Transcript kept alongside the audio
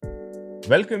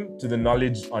Welcome to the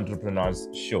Knowledge Entrepreneurs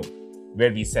Show,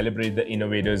 where we celebrate the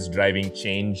innovators driving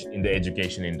change in the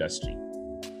education industry.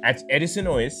 At Edison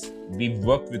OS, we've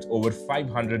worked with over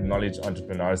 500 knowledge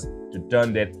entrepreneurs to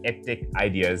turn their edtech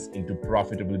ideas into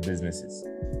profitable businesses.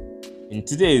 In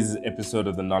today's episode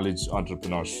of the Knowledge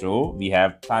Entrepreneur Show, we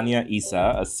have Tanya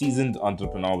Isa, a seasoned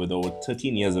entrepreneur with over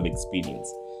 13 years of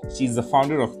experience. She's the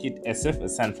founder of kitSF, a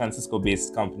San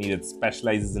Francisco-based company that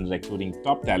specializes in recruiting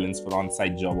top talents for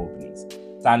on-site job openings.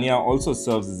 Tanya also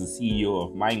serves as the CEO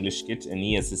of MyEnglishKit, an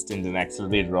e-assistant and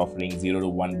accelerator offering 0 to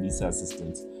 1 visa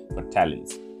assistance for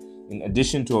talents. In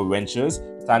addition to her ventures,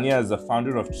 Tanya is the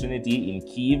founder of TRINITY in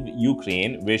Kiev,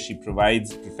 Ukraine, where she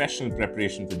provides professional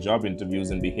preparation for job interviews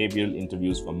and behavioral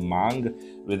interviews for MAANG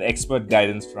with expert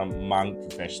guidance from MAANG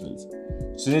professionals.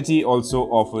 TRINITY also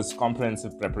offers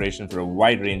comprehensive preparation for a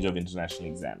wide range of international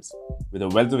exams. With a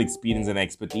wealth of experience and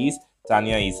expertise,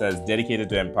 Tanya Isa is dedicated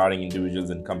to empowering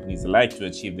individuals and companies alike to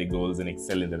achieve their goals and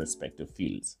excel in their respective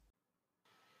fields.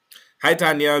 Hi,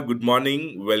 Tanya. Good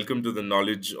morning. Welcome to the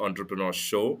Knowledge Entrepreneur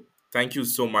Show. Thank you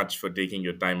so much for taking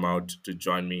your time out to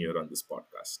join me here on this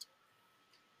podcast.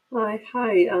 Hi,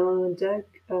 Doug.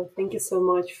 Thank you so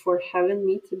much for having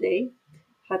me today.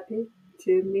 Happy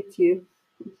to meet you.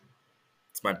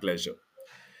 It's my pleasure.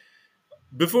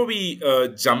 Before we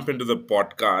jump into the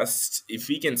podcast, if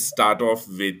we can start off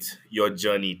with your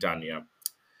journey, Tanya,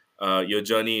 your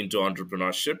journey into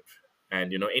entrepreneurship,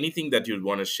 and anything that you'd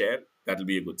want to share, that'll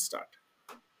be a good start.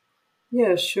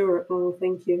 Yeah, sure.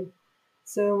 Thank you.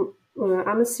 So,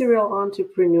 I'm a serial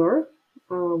entrepreneur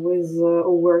with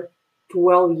over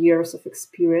 12 years of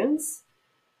experience.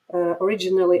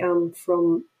 Originally, I'm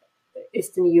from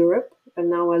Eastern Europe, and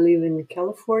now I live in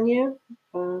California,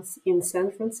 in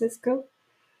San Francisco.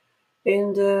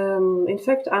 And in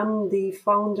fact, I'm the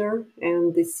founder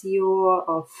and the CEO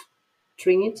of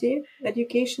TRINITY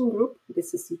Education Group.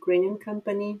 This is a Ukrainian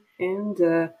company. And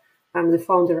I'm the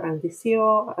founder and the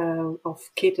CEO of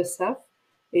kitSF.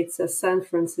 It's a San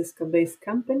Francisco-based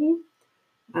company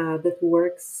that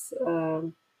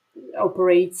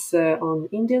operates on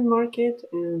Indian market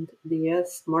and the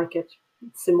US market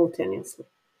simultaneously.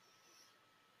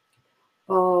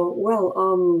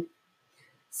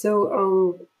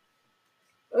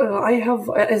 I have,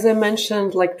 as I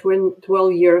mentioned, like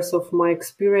 12 years of my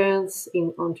experience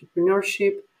in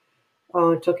entrepreneurship.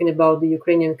 Talking about the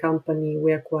Ukrainian company,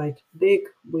 we are quite big.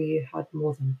 We had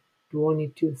more than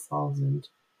 22,000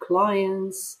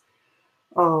 clients.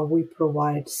 We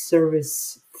provide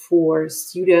service for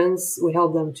students. We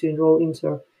help them to enroll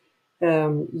into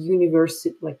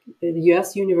university, like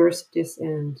US universities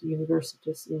and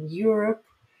universities in Europe.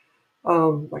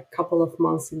 Like a couple of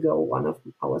months ago, one of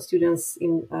our students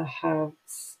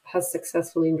has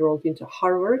successfully enrolled into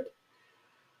Harvard.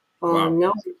 Wow.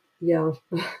 Now, yeah,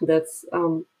 that's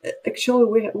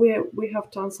actually we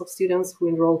have tons of students who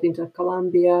enrolled into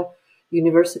Columbia,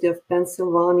 University of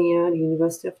Pennsylvania,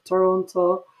 University of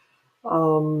Toronto,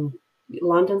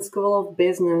 London School of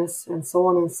Business, and so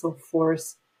on and so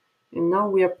forth. And now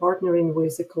we are partnering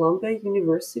with the Columbia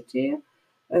University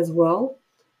as well.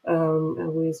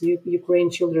 With Ukraine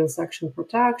Children's Action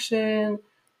Protection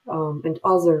and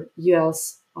other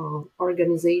U.S.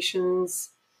 organizations.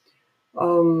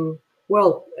 In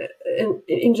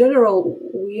general,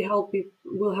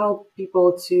 we'll help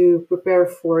people to prepare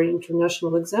for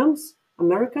international exams,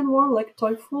 American one like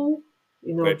TOEFL,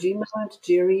 Right. GMAT,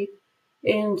 GRE,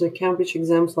 and Cambridge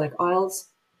exams like IELTS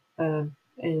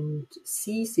and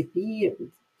CCP.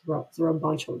 There are a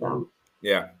bunch of them.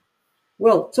 Yeah.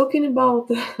 Well, talking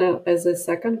about as a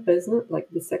second business, like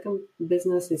the second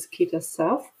business is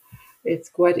kitSF. It's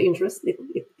quite interesting.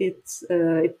 It's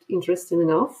interesting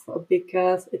enough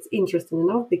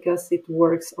because it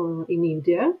works in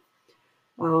India.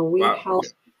 We Wow. help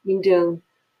Indian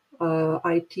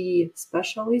IT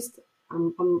specialists.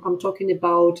 I'm talking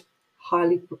about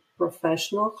highly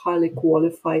professional, highly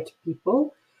qualified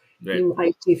people Right. in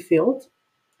IT field.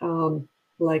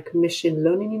 Like machine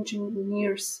learning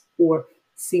engineers or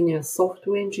senior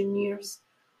software engineers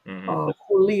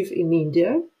who live in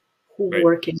India, who Right.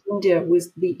 work in India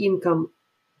with the income,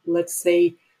 let's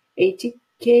say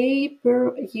 80K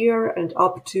per year and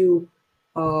up to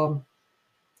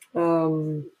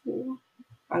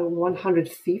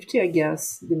 150, I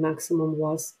guess the maximum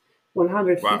was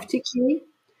 150K.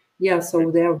 Yeah,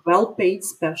 so they are well-paid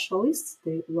specialists,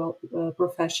 they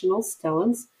professionals,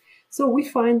 talents. So we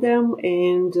find them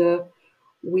and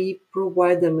we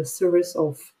provide them a service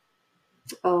of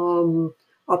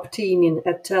obtaining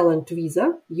a talent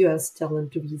visa, US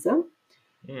talent visa,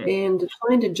 and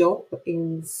find a job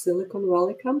in Silicon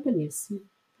Valley companies.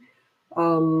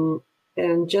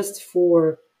 And just for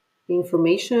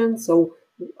information, so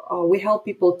we help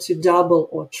people to double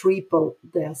or triple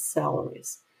their salaries.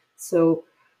 So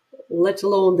let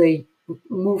alone they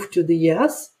move to the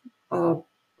US,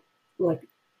 like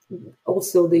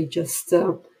also they just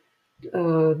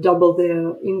double their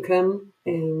income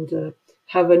and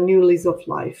have a new lease of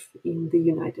life in the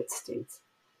United States.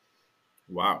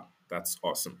 Wow, that's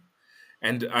awesome.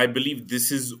 And I believe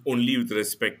this is only with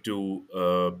respect to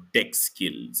tech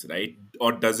skills, right?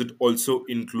 Or does it also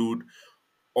include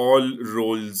all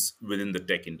roles within the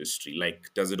tech industry? Like,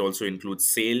 does it also include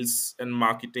sales and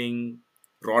marketing,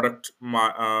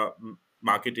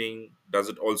 marketing? Does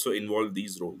it also involve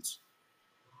these roles?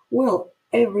 Well,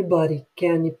 everybody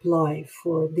can apply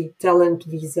for the talent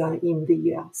visa in the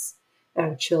US.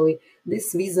 Actually,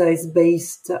 this visa is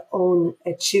based on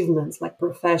achievements, like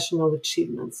professional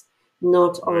achievements,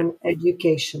 not Right. on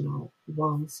educational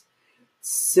ones.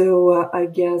 So I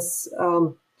guess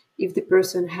if the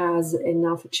person has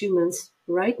enough achievements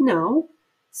right now,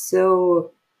 so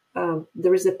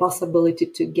there is a possibility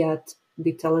to get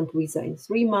the talent visa in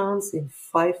 3 months, in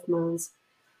 5 months.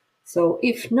 So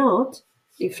if there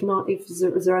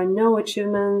are no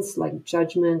achievements like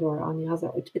judgment or any other,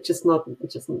 it's just not a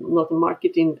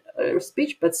marketing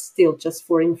speech, but still just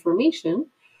for information.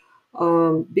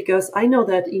 Because I know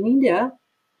that in India,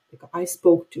 like I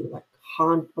spoke to like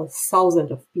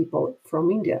thousands of people from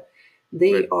India.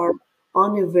 They Right. are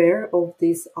unaware of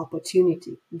this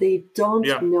opportunity. They don't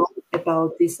Yeah. know about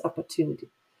this opportunity.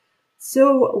 So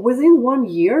within 1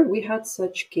 year, we had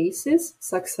such cases,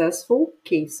 successful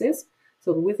cases. So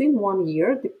within 1 year,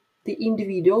 the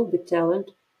individual, the talent,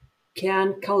 can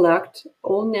collect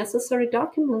all necessary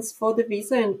documents for the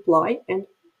visa and apply, and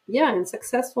yeah, and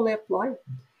successfully apply.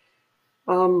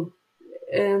 Um,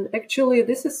 and actually,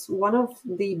 this is one of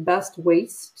the best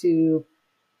ways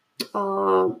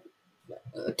uh,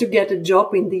 to get a job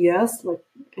in the US, like,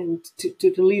 and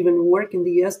to live and work in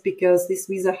the US, because this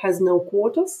visa has no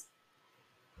quotas.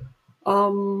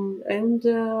 And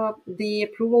the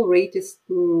approval rate is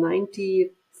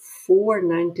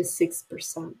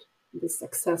 96%, the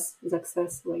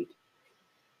success rate.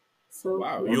 So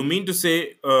Wow. yeah, You mean to say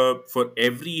for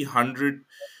every 100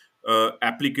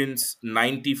 applicants,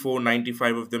 94,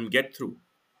 95 of them get through?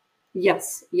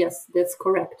 yes, that's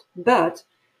correct. But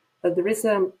there is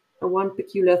a one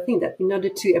peculiar thing, that in order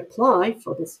to apply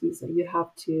for this visa, you have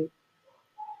to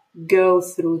go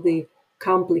through the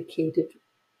complicated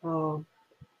uh,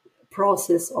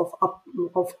 process of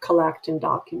collecting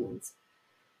documents. Right.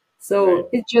 So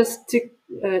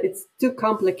it's too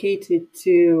complicated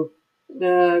to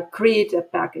create a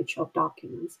package of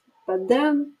documents. But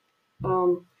then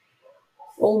um,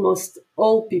 almost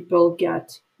all people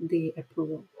get the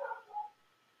approval,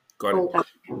 Got it. all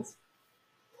applicants.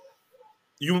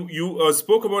 You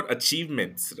spoke about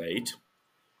achievements, right?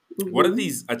 What are Hmm.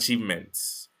 these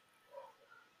achievements?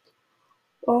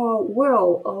 Do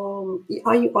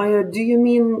you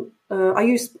mean, are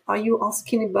you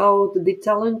asking about the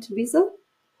talent visa?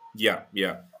 Yeah,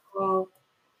 yeah. Uh,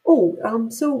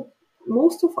 so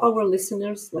most of our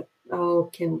listeners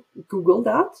can Google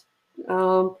that.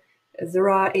 Um, there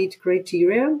are 8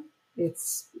 criteria.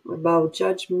 It's about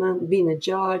judgment, being a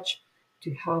judge,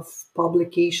 to have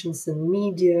publications in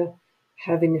media,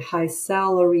 having a high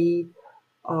salary,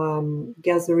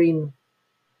 gathering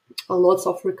lots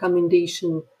of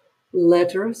recommendation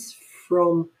letters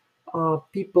from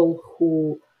people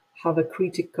who have a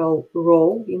critical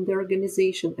role in the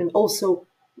organization, and also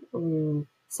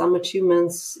some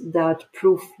achievements that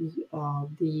prove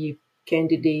the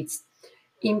candidates'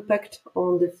 impact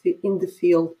on in the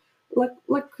field. Like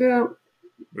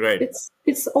Right. it's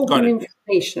Got open it.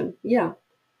 information. Yeah,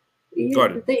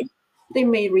 Got it. they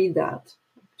may read that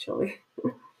actually.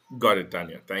 Got it,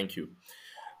 Tanya. Thank you.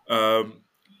 Um,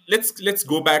 let's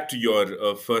go back to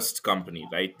your first company,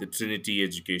 right? The Trinity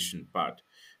Education part.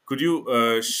 Could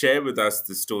you share with us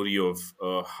the story of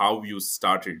how you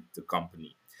started the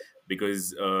company?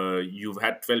 Because you've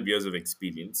had 12 years of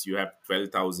experience, you have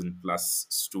 12,000 plus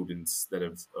students that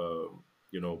have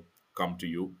come to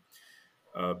you.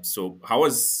 So how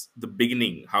was the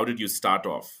beginning? How did you start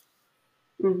off?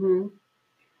 Hmm.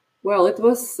 Well, it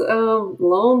was a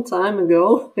long time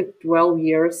ago, 12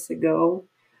 years ago.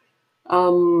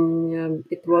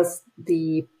 It was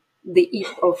the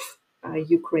eve of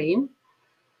Ukraine.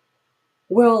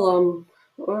 Well,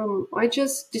 I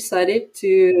just decided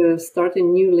to start a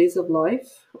new lease of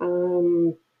life,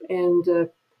 and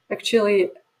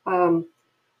actually, um,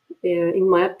 in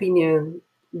my opinion,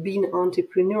 being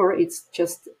entrepreneur,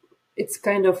 it's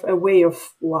kind of a way of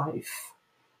life.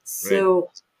 Right.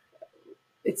 So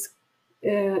it's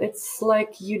It's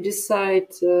like you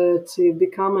decide to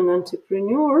become an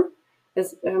entrepreneur.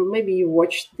 As maybe you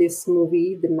watched this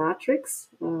movie, The Matrix,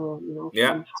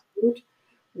 Yeah. from Hollywood,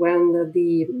 when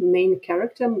the main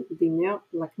character,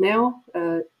 Neo,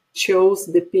 chose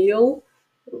the pill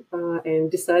and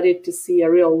decided to see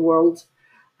a real world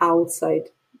outside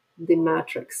the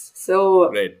matrix.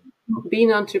 So Right.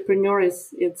 being entrepreneur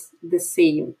is it's the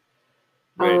same.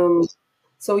 Right.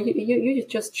 So you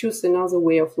just choose another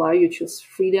way of life. You choose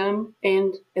freedom and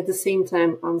at the same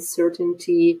time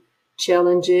uncertainty,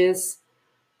 challenges,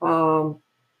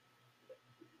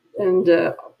 and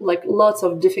like lots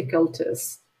of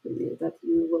difficulties that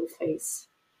you will face.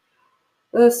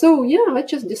 So yeah, I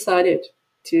just decided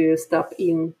to step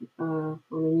in on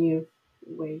a new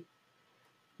way,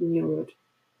 new road.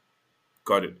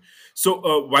 Got it. So,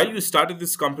 while you started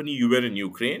this company, you were in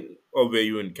Ukraine, or were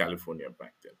you in California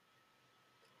back then?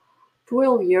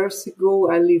 12 years ago,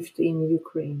 I lived in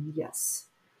Ukraine. Yes.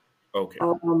 Okay.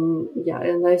 Yeah,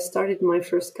 and I started my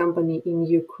first company in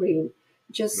Ukraine.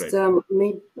 Just Right.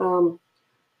 made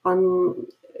on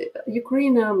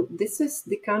Ukraine. This is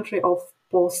the country of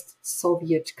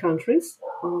post-Soviet countries,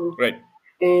 Right.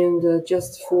 and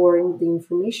just for the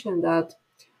information that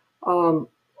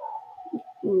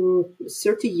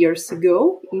 30 years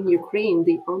ago in Ukraine,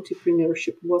 the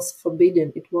entrepreneurship was forbidden.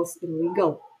 It was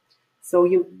illegal. So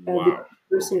the Wow.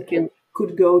 person Okay.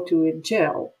 could go to a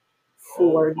jail Oh.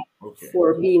 for Okay. for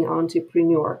being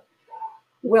entrepreneur.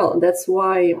 Well, that's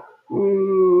why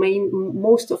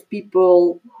most of people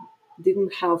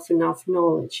didn't have enough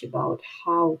knowledge about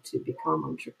how to become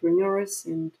entrepreneurs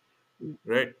and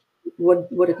Right.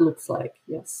 what it looks like.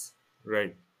 Yes.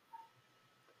 Right.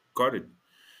 Got it.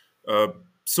 Uh,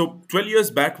 so 12 years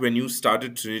back, when you started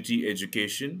Trinity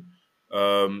Education,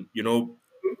 you know,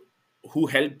 who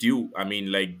helped you? I mean,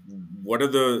 like, what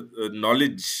are the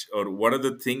knowledge, or what are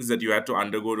the things that you had to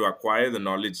undergo to acquire the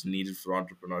knowledge needed for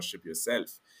entrepreneurship yourself?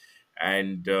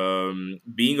 And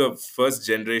being a first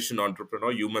generation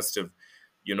entrepreneur, you must have,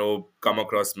 come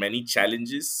across many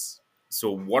challenges. So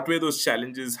what were those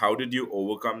challenges? How did you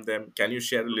overcome them? Can you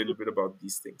share a little bit about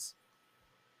these things?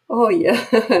 Oh yeah.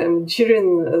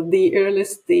 During the early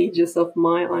stages of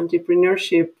my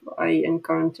entrepreneurship, I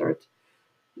encountered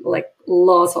like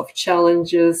lots of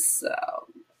challenges,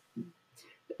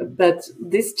 but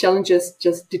these challenges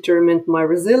just determined my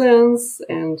resilience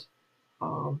and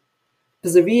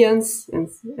perseverance and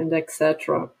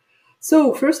etc.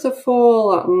 So first of all,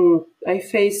 I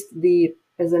faced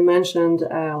as I mentioned,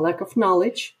 lack of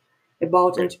knowledge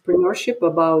about Right. entrepreneurship,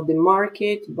 about the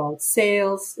market, about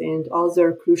sales, and other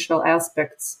crucial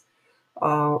aspects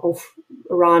of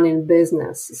running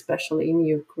business, especially in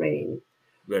Ukraine.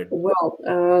 Right. Well,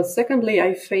 secondly,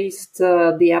 I faced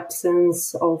the absence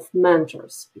of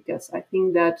mentors because I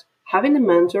think that having a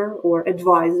mentor or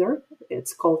advisor,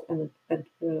 it's called in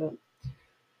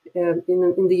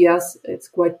the US, it's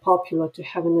quite popular to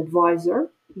have an advisor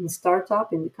in startup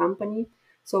in the company.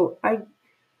 So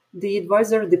the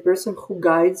advisor, the person who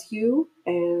guides you,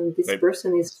 and this Right. person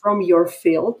is from your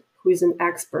field, who is an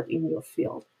expert in your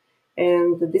field,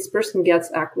 and this person gets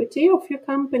equity of your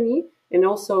company and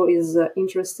also is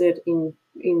interested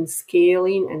in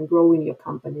scaling and growing your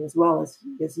company as well as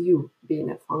you Right. being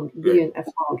a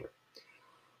founder.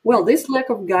 Well, Right. this lack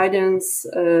of guidance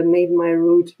made my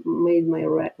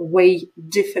way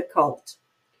difficult.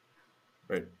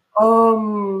 Right.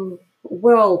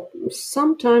 Well,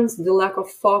 sometimes the lack of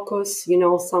focus,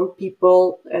 some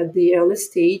people at the early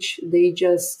stage, they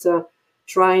just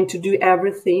trying to do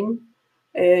everything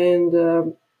and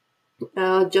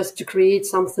just to create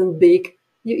something big.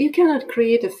 You cannot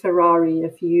create a Ferrari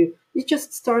if you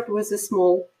just start with a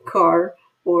small car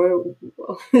or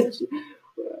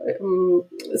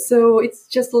so it's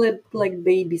just like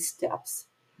baby steps.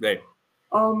 Right.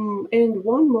 And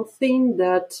one more thing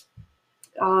that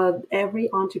every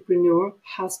entrepreneur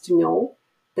has to know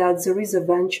that there is a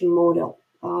venture model,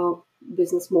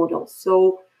 business model.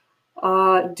 So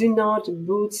do not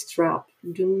bootstrap,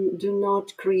 do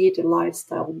not create a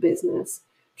lifestyle business.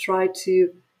 Try to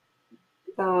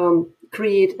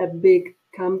create a big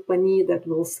company that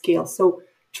will scale. So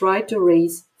try to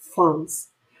raise funds.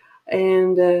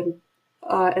 And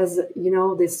as you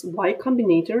know, this Y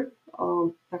Combinator,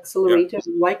 Yeah. accelerator,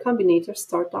 Y Combinator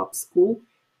startup school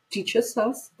teaches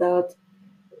us that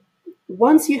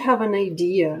once you have an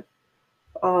idea,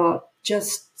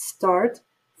 just start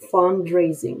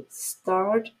fundraising,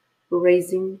 start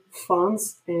raising funds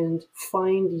and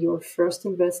find your first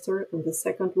investor and the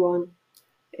second one,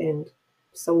 and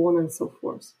so on and so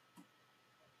forth.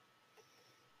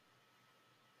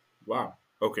 Wow.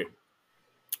 Okay.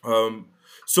 Um,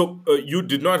 So you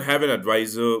did not have an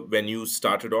advisor when you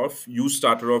started off. You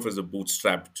started off as a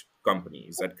bootstrapped company.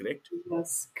 Is that correct?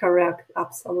 Yes, correct,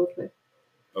 absolutely.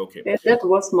 Okay. That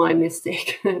was my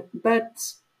mistake.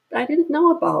 But I didn't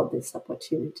know about these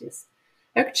opportunities.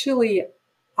 Actually,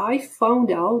 I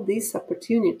found out these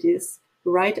opportunities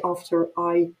right after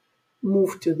I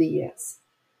moved to the US.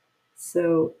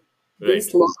 So Right.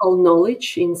 this local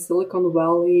knowledge in Silicon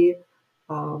Valley,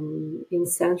 in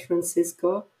San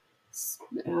Francisco,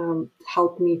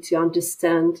 helped me to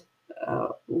understand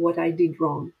what I did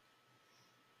wrong.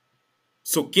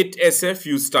 So kitSF,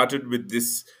 you started with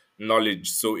this knowledge.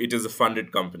 So it is a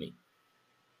funded company.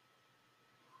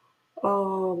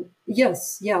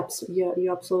 Yes, yeah, yeah,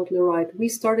 you're absolutely right. We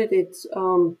started it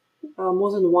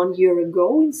more than 1 year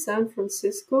ago in San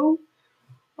Francisco.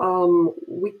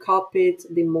 We copied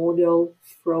the model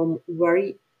from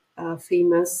very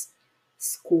famous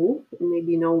school,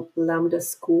 maybe you know Lambda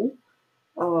School.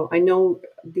 I know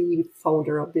the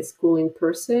founder of the school in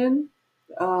person.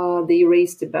 They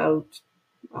raised about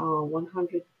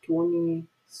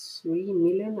 123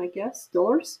 million, I guess,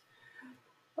 dollars.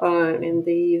 And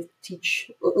they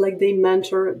teach, like they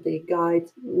mentor, they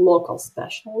guide local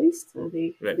specialists.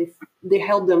 Right. They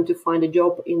help them to find a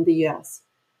job in the US.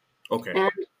 Okay.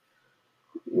 And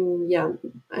yeah,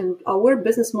 and our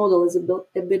business model is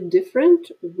a bit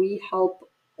different. We help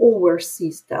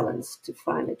overseas talents to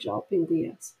find a job in the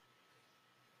US.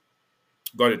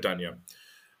 Got it, Tanya.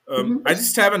 Mhm. I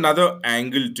just have another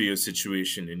angle to your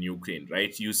situation in Ukraine,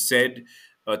 right? You said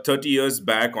 30 years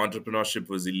back, entrepreneurship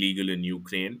was illegal in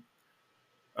Ukraine.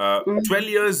 12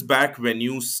 years back, when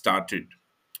you started,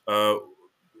 uh,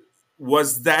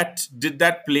 did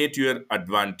that play to your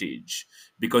advantage?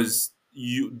 Because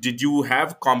did you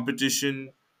have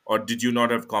competition or did you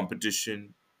not have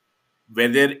competition? Were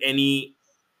there any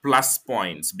plus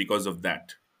points because of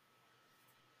that?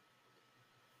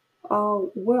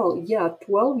 Well, yeah,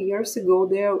 12 years ago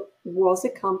there was a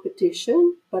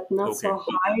competition, but not Okay. so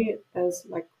high as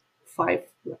like 5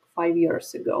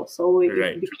 years ago. So it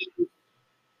Right. became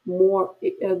more,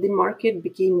 the market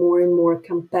became more and more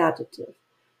competitive.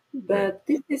 Right. But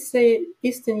this is a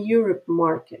Eastern Europe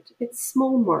market. It's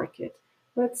small market.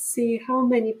 Let's see how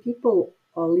many people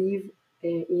live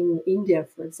in India,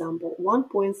 for example.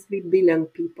 1.3 billion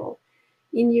people.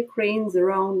 In Ukraine, there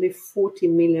are only 40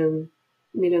 million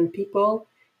people,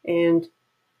 and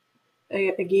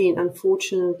again,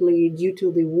 unfortunately, due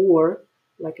to the war,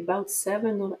 like about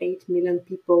 7 or 8 million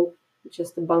people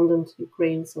just abandoned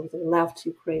Ukraine, so they left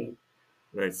Ukraine.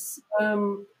 Right.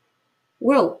 Um,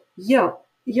 well, yeah,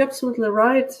 you're absolutely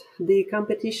right. The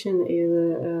competition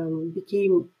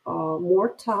became more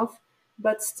tough,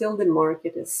 but still the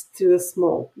market is still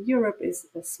small. Europe is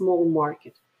a small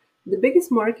market. The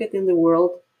biggest market in the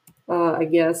world, I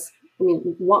guess. I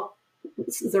mean,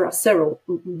 there are several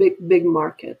big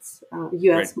markets.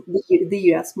 Right. The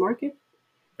U.S. market,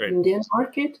 Right. Indian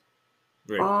market.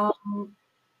 Right. Um,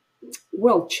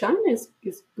 well, China is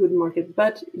good market,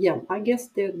 but yeah, I guess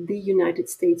the United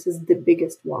States is the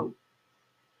biggest one.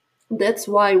 That's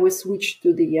why we switched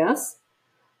to the US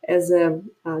as a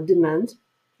demand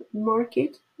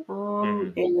market,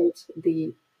 Hmm. and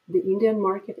the Indian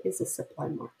market is a supply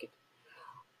market.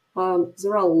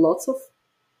 There are lots of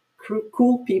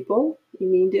cool people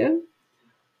in India,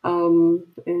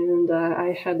 and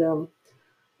I had a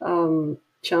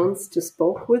chance to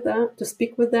speak with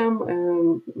them,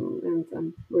 and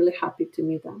I'm really happy to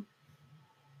meet them.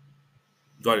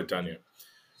 Got it, Tanya.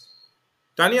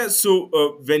 Tanya, so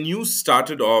when you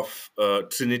started off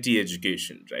Trinity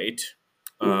Education, right?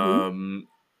 Hmm. Um,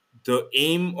 the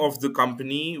aim of the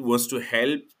company was to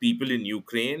help people in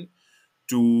Ukraine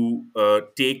to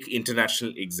take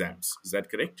international exams. Is that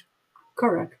correct?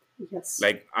 Correct. Yes.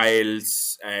 Like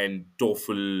IELTS and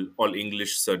TOEFL, all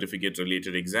English certificate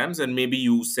related exams, and maybe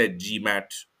you said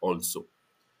GMAT also.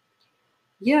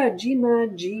 Yeah,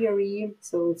 GMAT, GRE,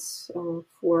 so it's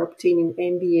for obtaining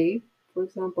MBA, for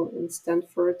example, in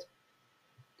Stanford.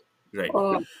 Right.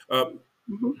 Uh, Uh,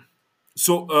 mhm.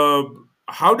 So,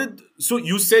 so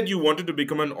you said you wanted to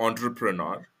become an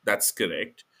entrepreneur. That's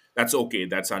correct. That's okay.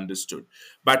 That's understood.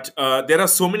 But there are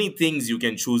so many things you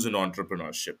can choose in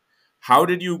entrepreneurship. How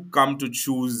did you come to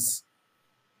choose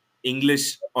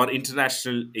English or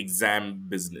international exam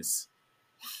business?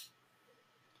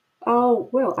 Oh,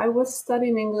 well, I was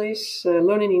studying English,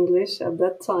 learning English at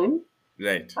that time.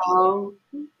 Right. Um,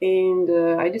 and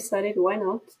I decided why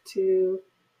not to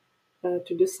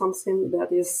do something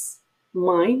that is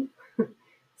mine.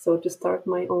 So to start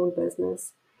my own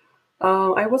business.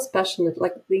 I was passionate,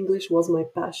 like English was my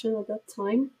passion at that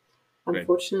time. Right.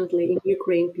 Unfortunately, in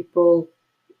Ukraine, people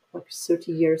like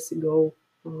 30 years ago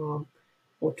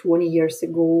or 20 years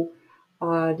ago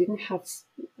didn't have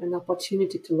an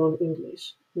opportunity to learn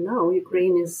English. Now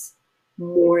Ukraine is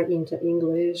more into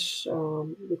English.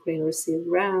 Ukraine receives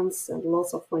grants and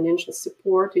lots of financial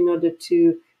support in order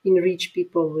to enrich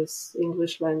people with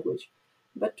English language.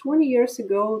 But 20 years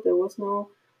ago, there was no,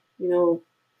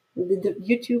 the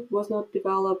YouTube was not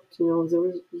developed. There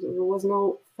was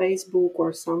no Facebook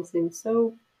or something.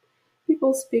 So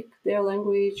people speak their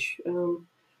language,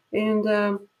 and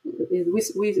we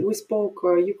spoke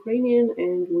Ukrainian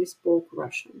and we spoke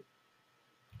Russian.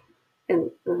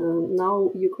 And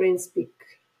now Ukraine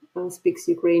speaks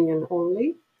Ukrainian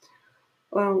only.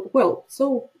 Well,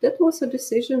 so that was a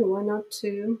decision. Why not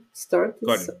to start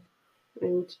this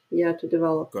and to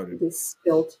develop this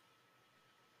field.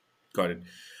 Got it.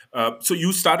 So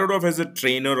you started off as a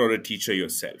trainer or a teacher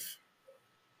yourself.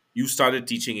 You started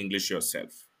teaching English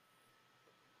yourself.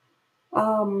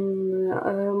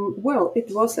 Well, it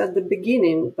was at the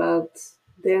beginning, but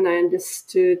then I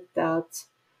understood that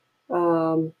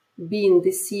being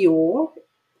the CEO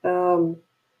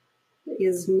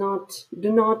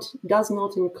does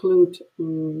not include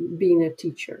being a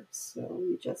teacher. So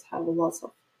you just have lots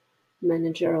of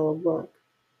managerial work,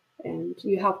 and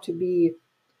you have to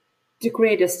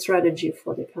create a strategy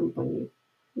for the company,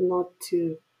 not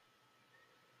to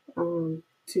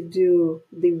do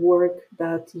the work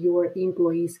that your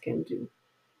employees can do.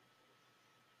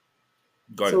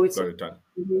 Got it done.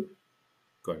 Mm-hmm.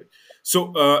 Got it.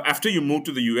 So after you moved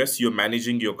to the US, you're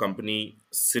managing your company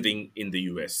sitting in the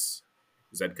US.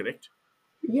 Is that correct?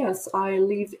 Yes, I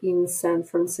live in San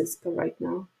Francisco right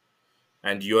now.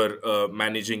 And you're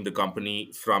managing the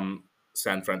company from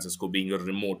San Francisco, doing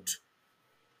remote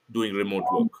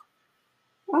work.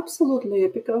 Absolutely,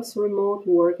 because remote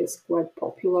work is quite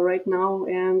popular right now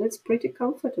and it's pretty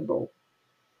comfortable.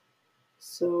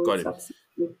 So Got it's it.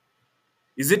 Absolutely.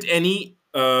 Is it any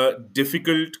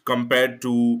difficult compared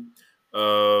to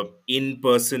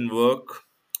in-person work?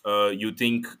 Are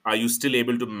you still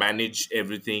able to manage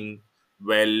everything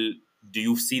well? Do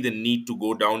you see the need to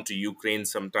go down to Ukraine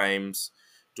sometimes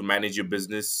to manage your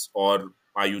business, or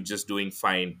are you just doing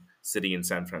fine sitting in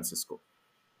San Francisco?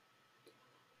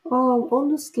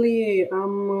 Honestly,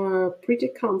 I'm pretty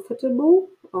comfortable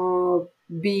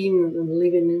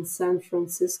living in San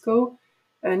Francisco.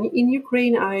 And in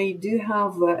Ukraine, I do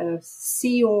have a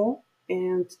CEO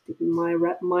and my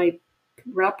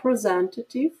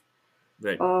representative.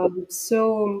 Right.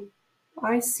 So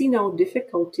I see no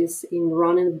difficulties in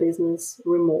running a business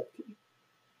remotely.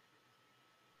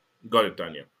 Got it,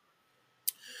 Tanya.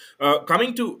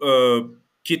 Coming to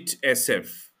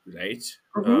kitSF, right?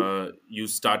 Mm-hmm. You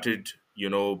started,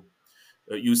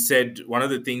 you said one of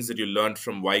the things that you learned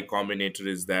from Y Combinator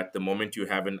is that the moment you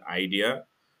have an idea,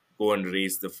 go and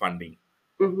raise the funding.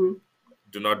 Mm-hmm.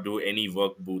 Do not do any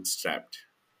work bootstrapped,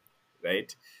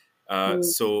 right? Mm-hmm.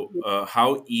 So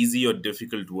how easy or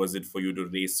difficult was it for you to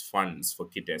raise funds for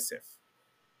kitSF?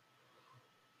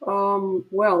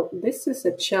 Well, this is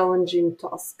a challenging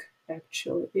task,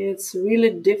 actually. It's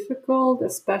really difficult,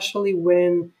 especially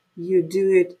when you do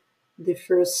it the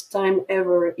first time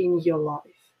ever in your life.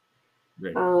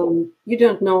 Right. You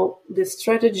don't know the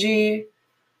strategy,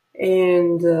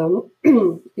 and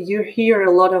you hear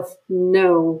a lot of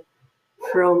no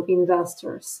from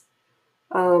investors.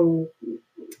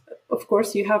 Of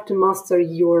course, you have to master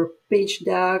your pitch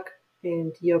deck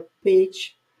and your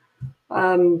pitch,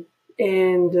 and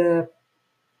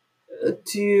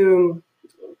to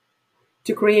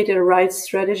create a right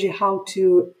strategy, how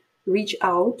to reach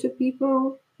out to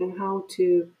people and how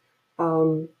to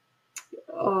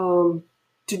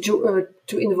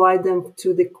invite them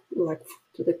to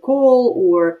the call,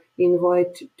 or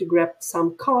invite to grab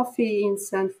some coffee in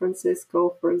San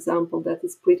Francisco, for example. That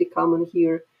is pretty common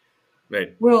here.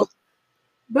 Right. Well,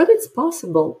 but it's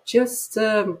possible. Just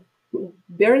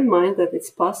bear in mind that it's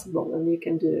possible and you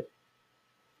can do it.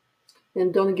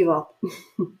 And don't give up.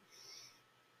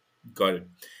 Got it.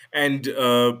 And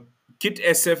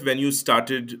kitSF, when you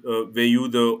started, were you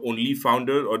the only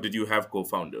founder or did you have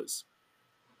co-founders?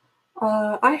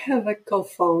 I have a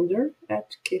co-founder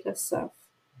at kitSF.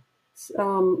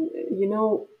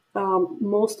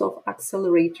 Most of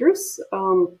accelerators,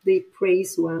 they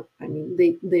praise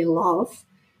they love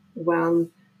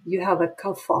when you have a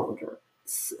co-founder,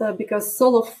 because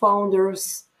solo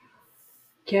founders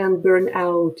can burn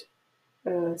out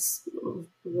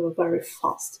very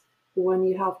fast. When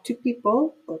you have two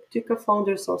people, like two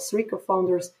co-founders or three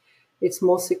co-founders, it's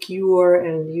more secure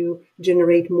and you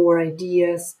generate more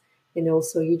ideas, and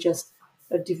also you just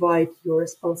divide your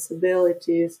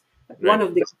responsibilities. One Right.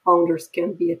 of the founders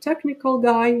can be a technical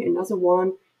guy, another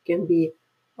one can be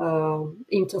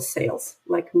into sales,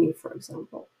 like me, for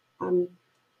example.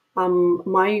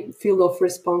 My field of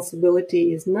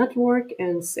responsibility is network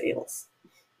and sales.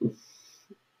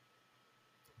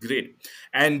 Great.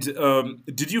 And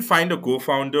did you find a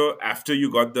co-founder after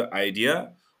you got the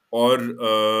idea, or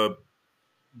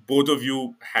both of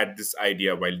you had this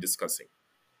idea while discussing?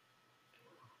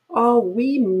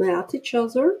 We met each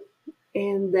other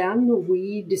and then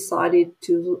we decided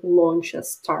to launch a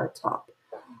startup.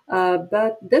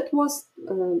 But that was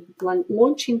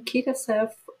launching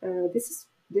kitSF.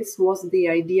 This was the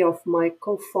idea of my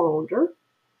co-founder.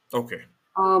 Okay.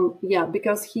 Yeah,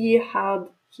 because he had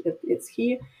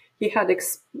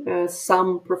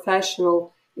some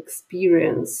professional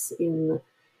experience in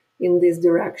this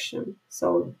direction.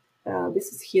 So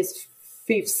this is his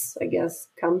fifth, I guess,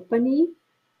 company.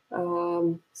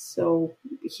 So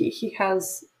he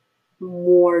has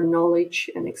more knowledge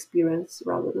and experience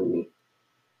rather than me.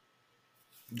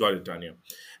 Got it, Tanya.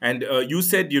 And you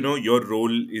said, your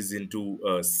role is into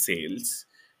sales.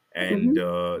 And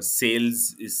Hmm.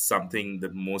 sales is something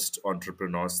that most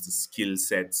entrepreneurs, the skill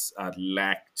sets are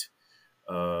lacked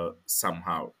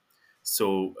somehow.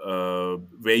 So,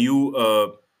 were you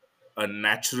a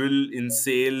natural in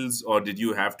sales, or did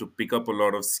you have to pick up a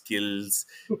lot of skills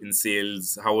in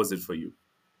sales? How was it for you?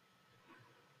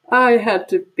 I had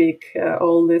to pick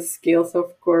all these skills,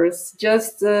 of course,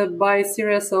 just by a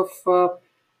series of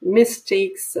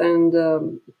mistakes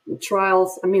and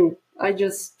trials. I mean, I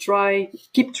just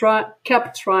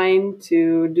kept trying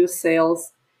to do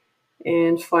sales,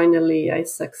 and finally I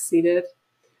succeeded.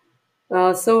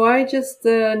 So I just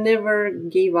never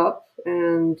gave up,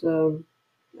 and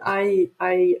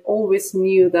I always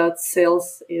knew that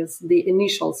sales is the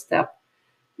initial step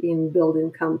in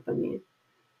building company.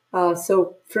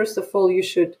 So first of all, you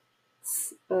should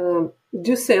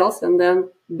do sales and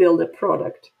then build a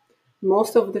product.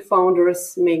 Most of the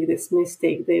founders make this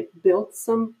mistake. They build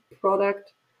some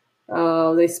product,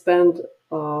 they spend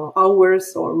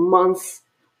hours or months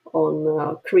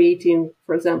on creating,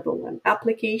 for example, an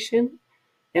application,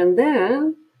 and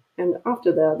then and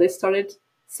after that they started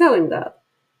selling that.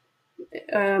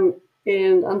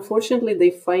 And unfortunately,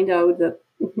 they find out that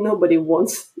nobody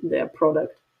wants their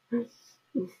product.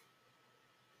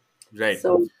 Right.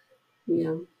 So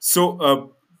yeah.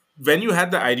 So, when you had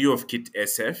the idea of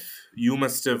kitSF, you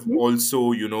must have Mhm.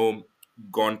 also,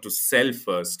 gone to sell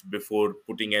first before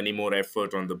putting any more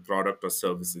effort on the product or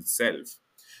service itself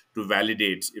to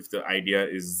validate if the idea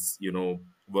is,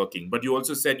 working. But you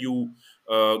also said you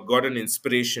got an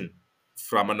inspiration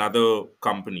from another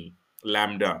company,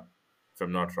 Lambda, if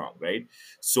I'm not wrong, right?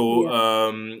 So,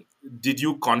 Yeah. did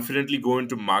you confidently go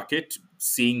into market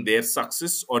seeing their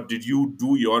success, or did you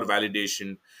do your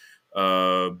validation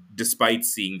despite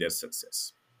seeing their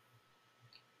success?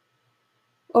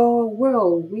 Oh,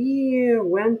 well, we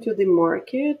went to the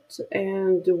market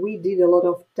and we did a lot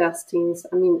of testings.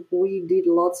 I mean, we did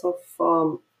lots of,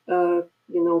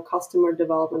 customer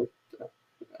development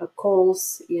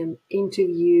calls and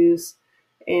interviews.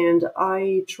 And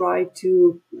I tried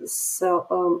to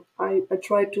sell, I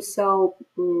tried to sell,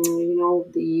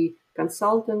 the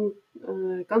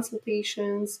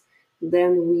consultations.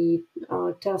 Then we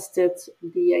tested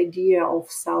the idea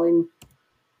of selling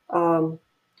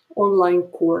online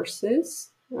courses.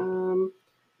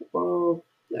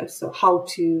 So how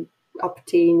to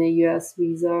obtain a US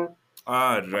visa.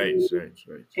 Ah, right, right,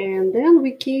 right. And then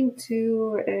we came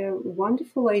to a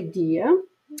wonderful idea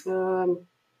um,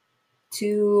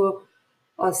 to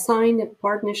sign a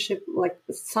partnership, like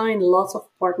sign lots of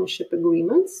partnership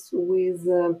agreements with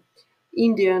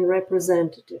Indian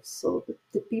representatives. So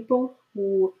the people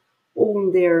who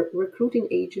own their recruiting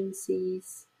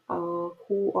agencies,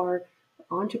 who are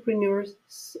entrepreneurs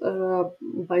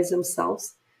by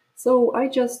themselves. So I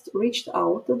just reached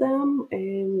out to them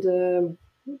and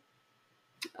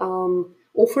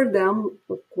offered them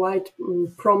a quite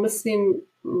promising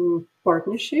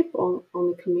partnership on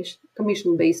a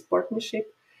commission-based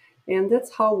partnership. And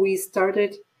that's how we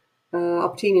started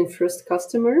obtaining first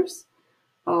customers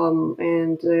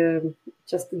and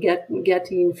just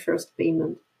getting first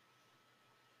payment.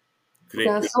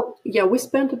 Great. So yeah, we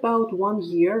spent about 1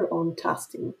 year on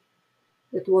testing.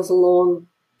 It was a long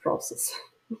process.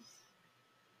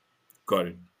 Got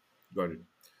it. Got it.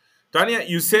 Tanya,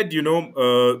 you said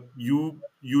you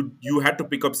had to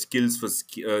pick up skills for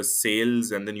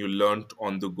sales, and then you learned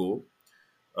on the go.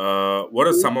 What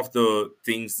are some of the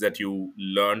things that you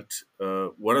learned?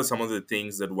 What are some of the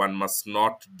things that one must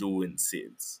not do in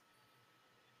sales?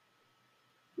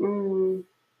 Mm,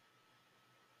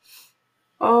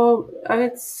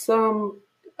 It's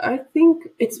I think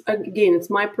it's again it's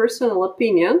my personal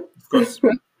opinion. Of course.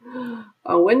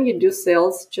 When you do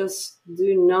sales, just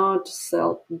do not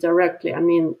sell directly. I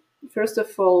mean, first of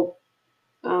all,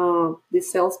 the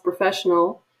sales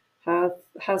professional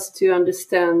has to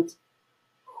understand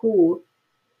who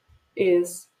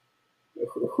is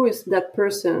who is that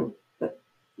person that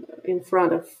in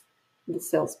front of the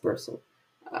salesperson.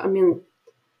 I mean,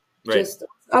 Right. just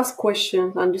ask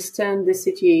questions, understand the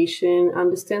situation,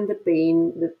 understand the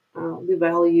pain, the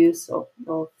values of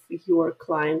your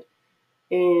client,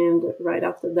 and right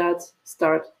after that,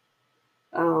 start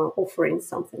offering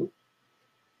something.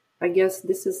 I guess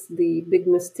this is the big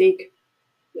mistake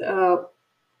uh,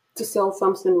 to sell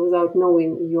something without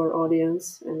knowing your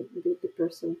audience and the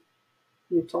person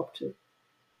you talk to.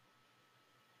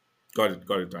 Got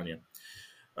it, Tanya.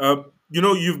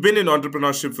 You've been in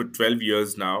entrepreneurship for 12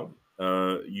 years now.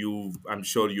 I'm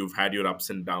sure you've had your ups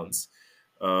and downs.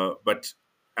 But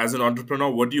as an entrepreneur,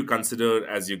 what do you consider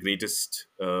as your greatest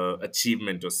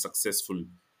achievement or successful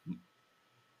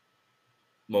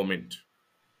moment?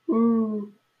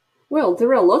 Mm, well,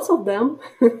 there are lots of them.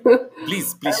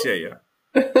 Please share. Yeah.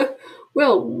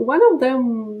 Well, one of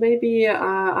them maybe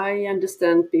I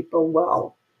understand people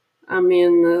well. I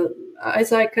mean,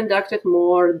 as I conducted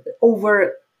more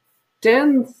over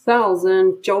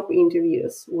 10,000 job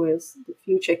interviews with the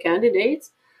future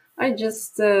candidates, I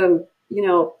just the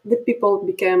people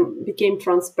became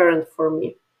transparent for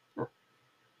me.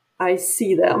 I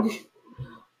see them.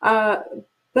 Uh,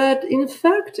 but in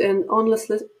fact, and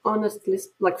honestly,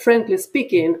 like frankly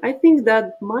speaking, I think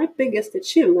that my biggest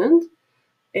achievement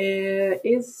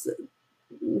is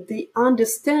the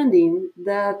understanding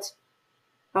that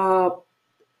uh,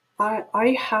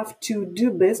 I have to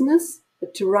do business,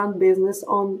 to run business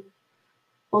on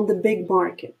the big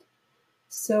market.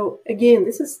 So again,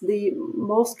 this is the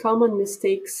most common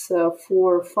mistakes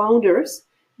for founders.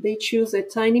 They choose a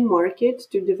tiny market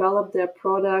to develop their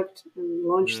product and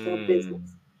launch their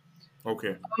business. Hmm.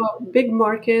 Okay. Big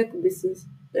market, this is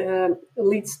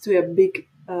leads to a big,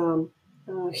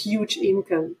 huge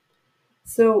income.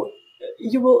 So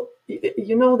you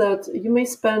know that you may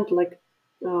spend like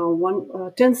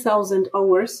 10,000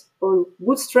 hours on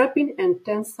bootstrapping and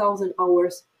 10,000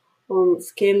 hours on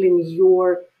scaling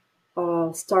your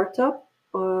startup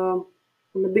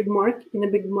in a big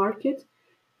market,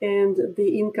 and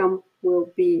the income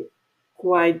will be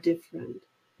quite different.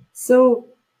 So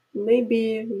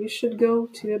maybe you should go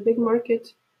to a big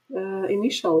market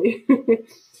initially.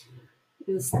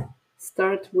 Just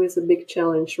start with a big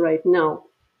challenge right now.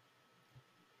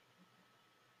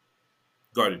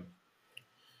 Got it.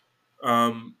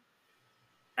 Um,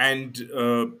 and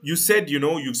you said,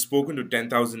 you've spoken to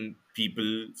 10,000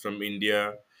 people from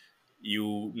India.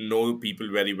 You know people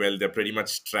very well. They're pretty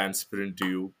much transparent to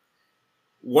you.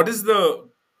 What is the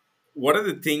what are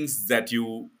the things that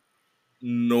you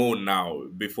know now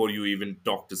before you even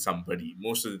talk to somebody?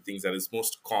 Most of the things that is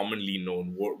most commonly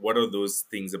known. What are those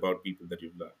things about people that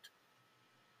you've learned?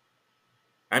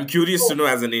 I'm curious to know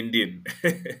as an Indian.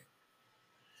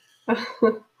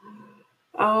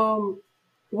 Um,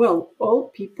 well, all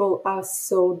people are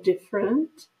so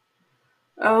different.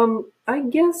 I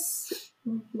guess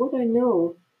what I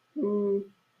know, mm,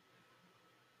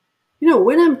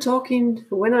 when I'm talking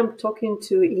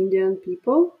to Indian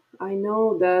people, I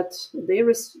know that they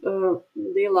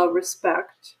love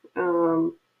respect,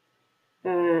 and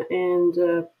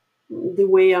the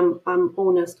way I'm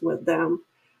honest with them.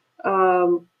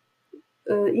 Um,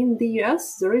 in the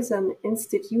US, there is an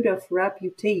institute of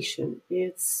reputation.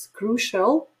 It's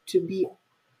crucial to be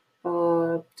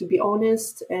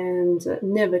honest and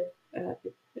never.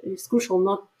 It's crucial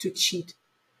not to cheat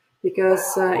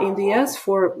because in the US,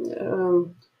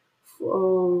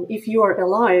 if you are a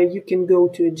liar, you can go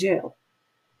to a jail.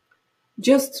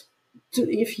 Just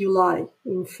if you lie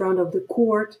in front of the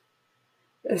court,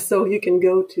 so you can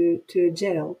go to a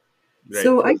jail. Right.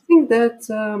 So I think that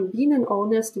being an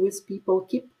honest with people,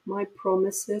 keep my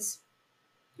promises,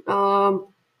 um,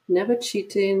 never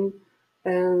cheating,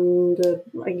 and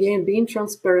again being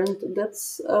transparent.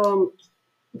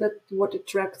 That what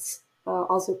attracts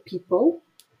other people,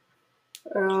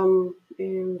 and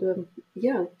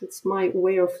yeah, that's my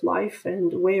way of life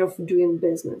and way of doing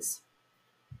business.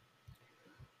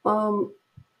 Um,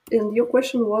 and your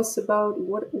question was about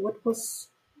what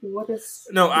is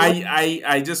No, what.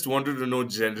 I just wanted to know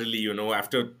generally,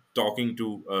 after talking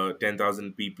to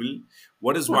 10,000 people,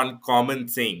 what is one common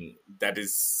thing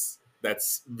that's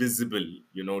visible,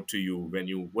 to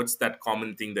you what's that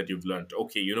common thing that you've learned?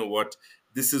 Okay, you know what?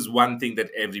 This is one thing that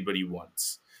everybody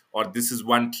wants. or this is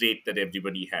one trait that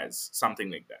everybody has, something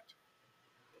like that?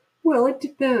 Well, it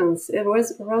depends. It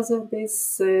was rather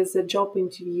this is a job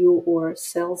interview or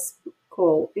sales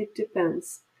call. It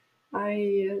depends.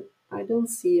 I don't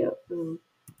see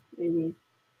any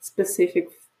specific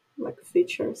like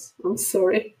features. I'm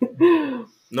sorry.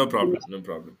 No problem, no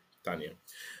problem, Tanya.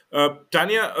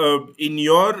 Tanya, in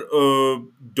your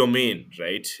domain,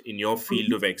 right, in your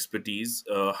field of expertise,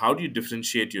 how do you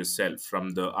differentiate yourself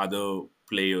from the other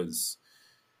players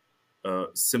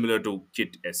similar to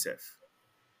kitSF?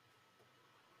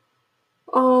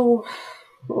 Oh,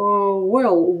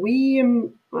 well,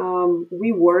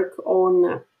 we work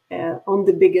on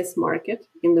the biggest market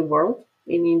in the world,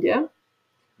 in India,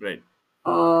 Right,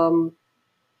 um,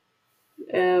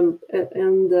 and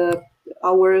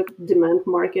our demand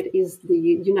market is the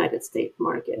United States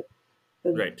market.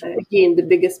 right. Again, the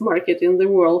biggest market in the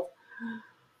world.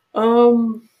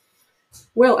 Um,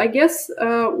 well, I guess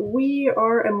we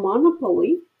are a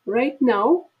monopoly right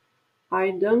now.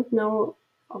 I don't know.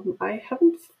 I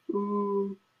haven't.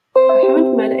 Um, I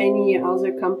haven't met any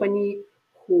other company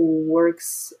who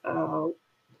works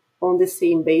on the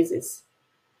same basis.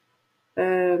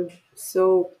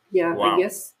 So yeah, I Wow.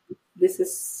 guess this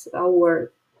is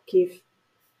our key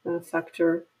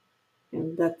factor,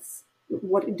 and that's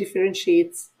what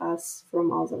differentiates us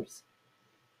from others.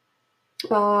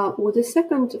 With the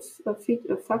second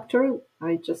factor,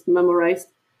 I just memorized.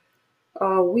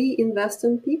 We invest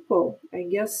in people. I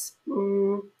guess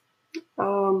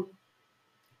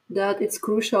that it's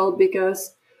crucial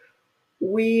because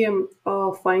we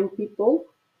find people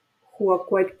who are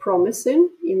quite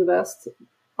promising, invest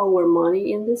our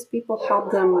money in these people,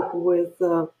 help them with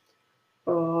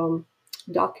um,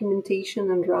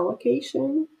 documentation and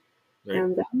relocation, Right.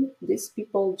 and then these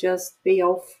people just pay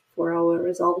off for our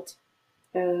result,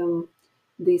 um,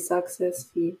 the success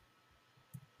fee.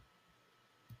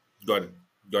 Got it.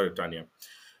 Got it, Tanya.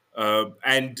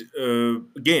 And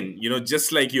again,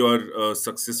 just like your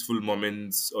successful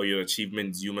moments or your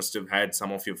achievements, you must have had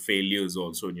some of your failures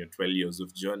also in your 12 years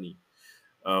of journey.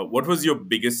 What was your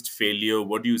biggest failure?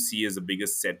 What do you see as the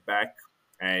biggest setback?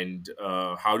 And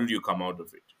how did you come out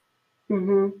of it?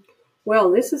 hmm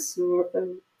Well, this is a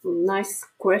nice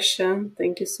question.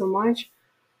 Thank you so much.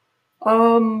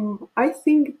 I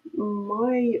think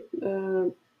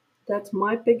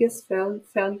my biggest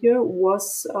failure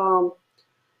was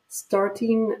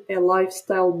starting a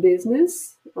lifestyle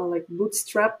business, like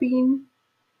bootstrapping,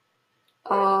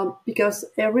 because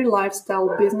every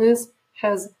lifestyle business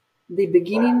has the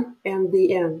beginning and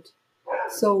the end.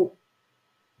 So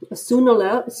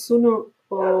sooner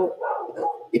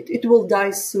it will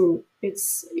die soon.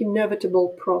 It's inevitable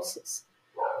process.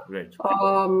 Right.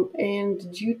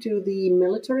 And due to the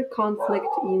military conflict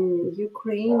in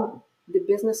Ukraine, the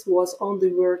business was on the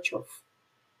verge of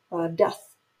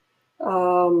death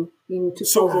in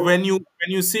So 2000. when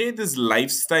you say this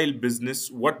lifestyle business,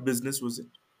 what business was it?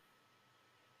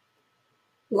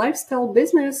 Lifestyle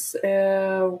business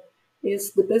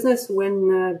is the business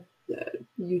when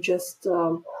you just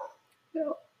the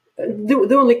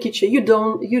only kitchen you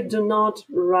do not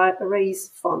raise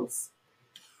funds,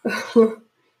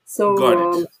 so Got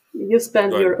it. you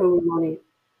spend Got it. your own money.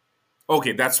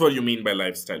 Okay, that's what you mean by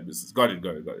lifestyle business. Got it.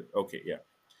 Got it. Got it. Okay, yeah.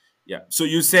 Yeah. So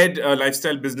you said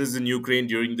lifestyle business in Ukraine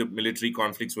during the military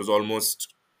conflicts was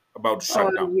almost about to Uh,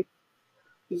 shut down.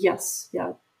 yes,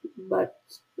 yeah, but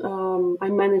I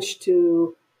managed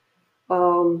to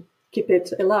keep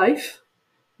it alive,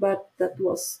 but that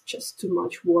was just too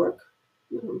much work.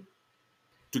 Um,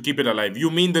 To keep it alive. You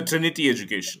mean the Trinity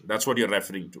education. That's what you're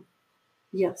referring to.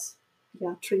 yes,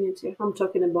 yeah, Trinity. I'm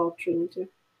talking about Trinity.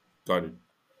 Got it.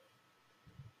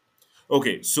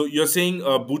 Okay, so you're saying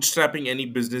bootstrapping any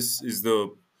business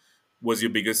was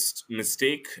your biggest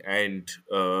mistake, and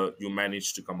you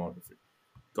managed to come out of it.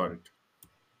 Got it.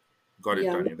 Got it,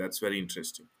 Yeah. Tanya. That's very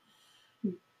interesting.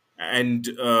 And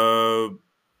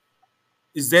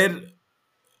is there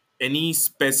any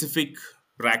specific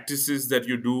practices that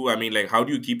you do? I mean, like, how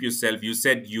do you keep yourself? You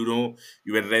said you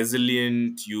were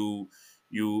resilient,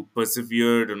 you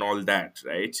persevered and all that,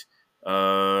 right?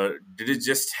 Did it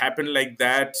just happen like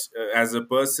that as a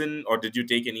person, or did you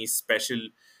take any special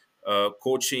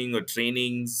coaching or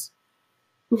trainings?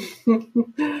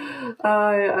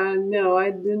 No,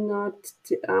 I do not.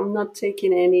 I'm not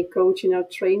taking any coaching or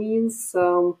trainings.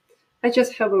 I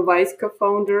just have a vice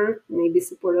co-founder, maybe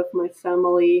support of my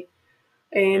family,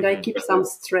 and I Hmm. keep some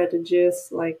strategies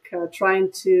like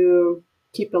trying to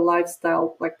keep a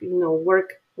lifestyle, like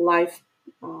work-life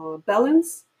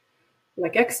balance,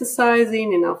 like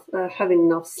exercising enough, having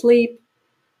enough sleep.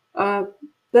 Uh,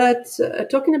 But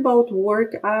talking about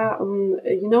work, in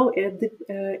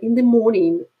the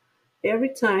morning, every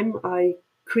time I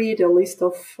create a list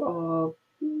of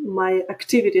my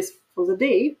activities for the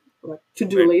day, like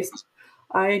to-do Right. list,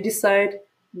 I decide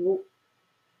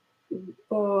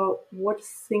what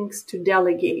things to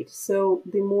delegate. So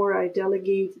the more I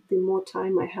delegate, the more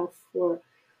time I have for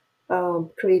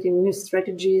creating new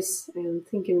strategies and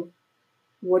thinking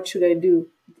what should I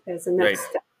do as a Right. next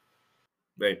step.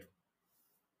 Right.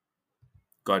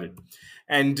 Got it.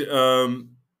 And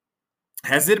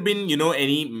has there been,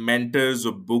 any mentors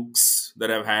or books that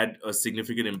have had a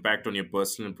significant impact on your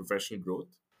personal and professional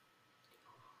growth?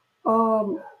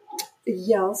 Um,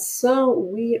 yeah, so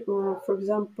for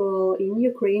example, in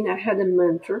Ukraine, I had a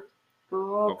mentor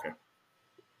uh, Okay.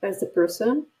 as a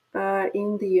person.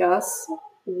 In the US,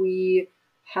 we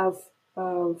have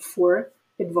four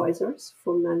advisors,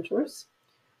 four mentors,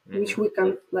 which Hmm.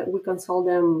 we consult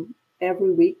them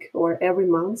every week or every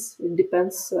month. It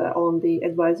depends on the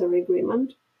advisory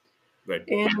agreement. Right.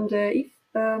 And if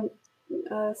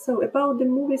so about the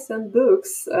movies and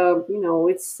books,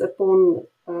 it's upon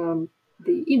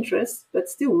the interest. But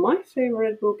still, my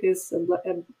favorite book is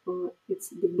it's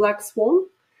The Black Swan.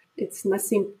 It's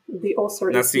Nassim. The author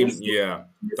is Nassim, Nassim. yeah,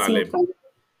 Nassim Taleb.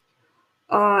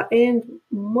 Taleb. And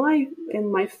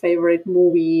my favorite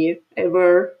movie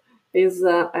ever is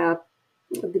the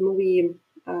movie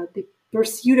The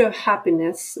Pursuit of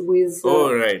Happiness with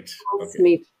Oh, right. Will Okay.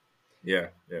 Smith. Yeah,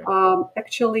 yeah.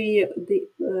 Actually, the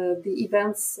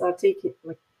events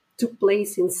took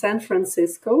place in San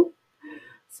Francisco,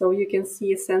 so you can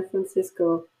see a San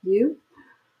Francisco view.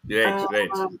 Right, Uh, right.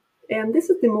 and this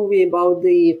is the movie about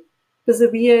the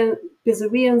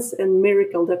perseverance and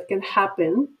miracle that can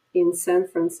happen in San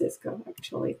Francisco,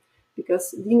 actually,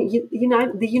 because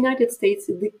the United States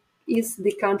is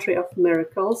the country of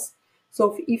miracles.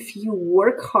 So if you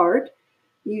work hard,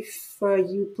 if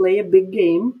you play a big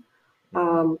game,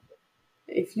 Hmm.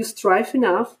 if you strive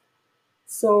enough,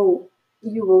 so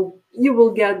you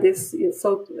will get this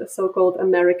so-called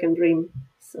American dream.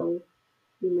 So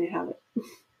you may have it.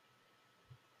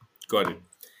 Got it.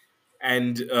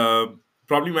 And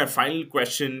probably my final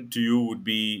question to you would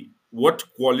be, what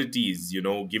qualities,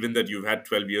 given that you've had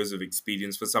 12 years of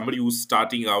experience, for somebody who's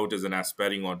starting out as an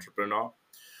aspiring entrepreneur,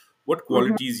 what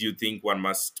Mhm. qualities you think one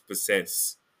must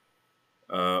possess,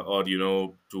 or,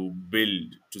 to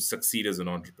build to succeed as an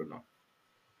entrepreneur?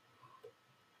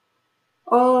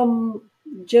 Um,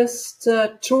 just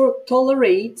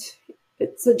tolerate.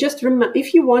 It's just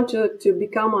if you want to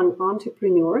become an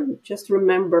entrepreneur, just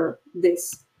remember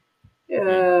this.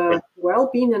 Hmm. Well,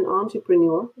 being an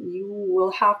entrepreneur, you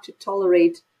will have to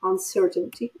tolerate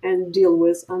uncertainty and deal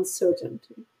with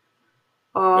uncertainty.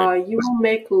 Right. You will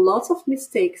make lots of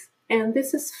mistakes, and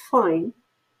this is fine.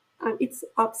 It's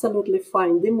absolutely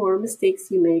fine. The more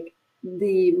mistakes you make,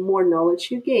 the more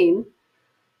knowledge you gain,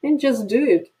 and just do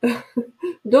it.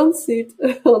 Don't sit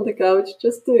on the couch,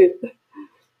 just do it.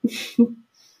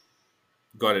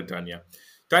 Got it, Tanya.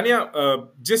 Tanya,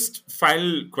 just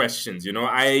final questions.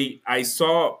 I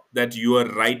saw that you are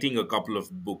writing a couple of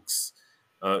books.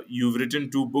 You've written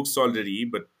two books already,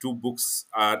 but two books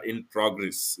are in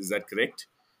progress. Is that correct?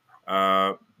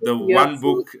 The Yeah,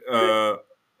 absolutely.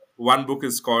 one book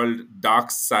is called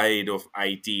Dark Side of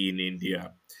IT in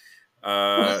India.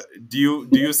 Do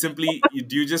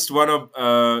you just want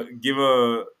to give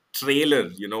a trailer?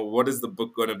 What is the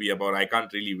book going to be about? I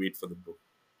can't really wait for the book.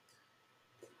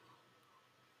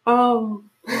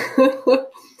 Um,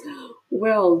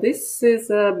 well, this is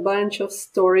a bunch of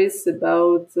stories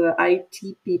about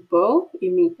IT people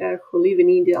who live in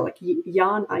India, like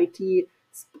young IT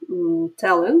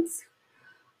talents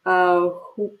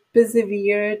who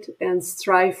persevered and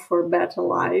strive for better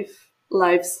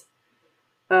lives.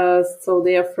 So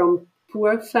they are from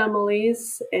poor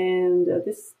families, and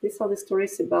these are the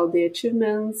stories about their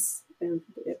achievements and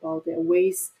about their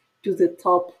ways to the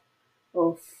top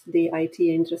of the IT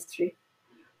industry.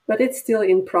 But it's still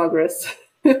in progress.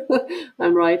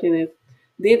 I'm writing it.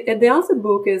 The other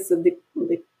book is the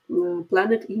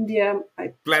Planet India.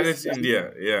 I Planet just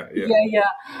India. Yeah, yeah.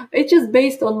 yeah. It's just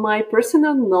based on my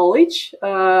personal knowledge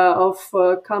of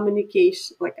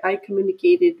communication. Like I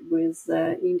communicated with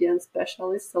Indian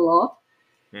specialists a lot,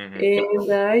 Hmm.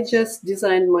 and I just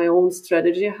designed my own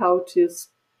strategy how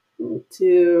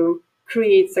to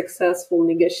create successful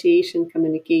negotiation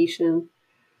communication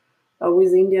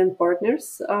with Indian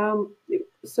partners.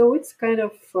 So it's kind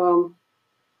of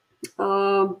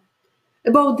um,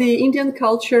 about the Indian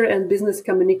culture and business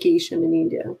communication in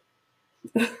India.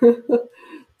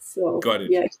 So Got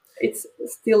it. yeah, it's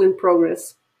still in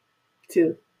progress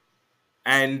too.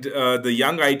 And the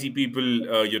young IT people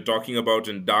you're talking about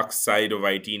in dark side of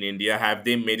IT in India, have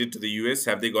they made it to the US?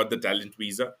 Have they got the talent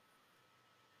visa?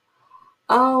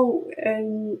 Oh,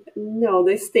 and no,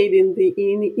 they stayed in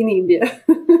India.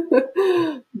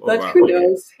 Oh, But wow. who Okay.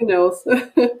 knows? Who knows?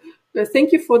 But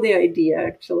thank you for the idea,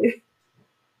 actually.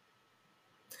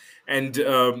 And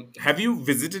have you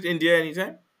visited India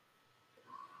anytime?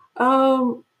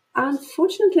 Um,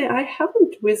 Unfortunately, I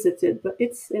haven't visited, but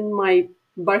it's in my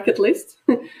bucket list.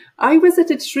 I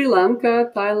visited Sri Lanka,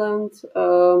 Thailand,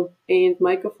 and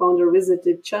my co-founder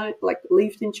visited China, like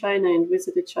lived in China and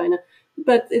visited China,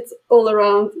 but it's all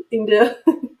around India.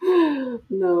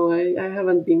 No, I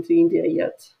haven't been to India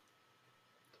yet.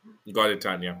 Got it,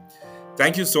 Tanya.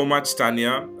 Thank you so much,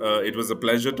 Tanya. It was a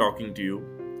pleasure talking to you.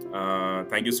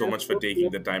 Thank you so Yes, much for thank you.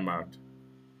 taking the time out.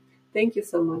 Thank you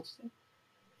so much.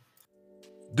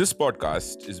 This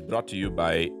podcast is brought to you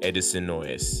by Edison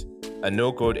OS, a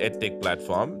no-code edtech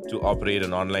platform to operate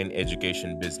an online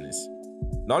education business.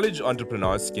 Knowledge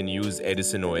entrepreneurs can use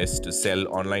Edison OS to sell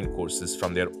online courses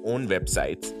from their own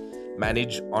websites,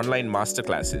 manage online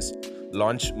masterclasses,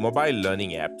 launch mobile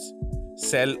learning apps,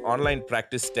 sell online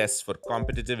practice tests for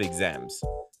competitive exams,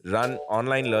 run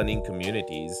online learning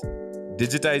communities,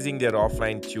 digitizing their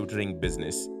offline tutoring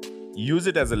business, use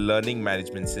it as a learning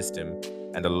management system,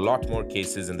 and a lot more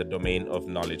cases in the domain of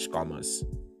knowledge commerce.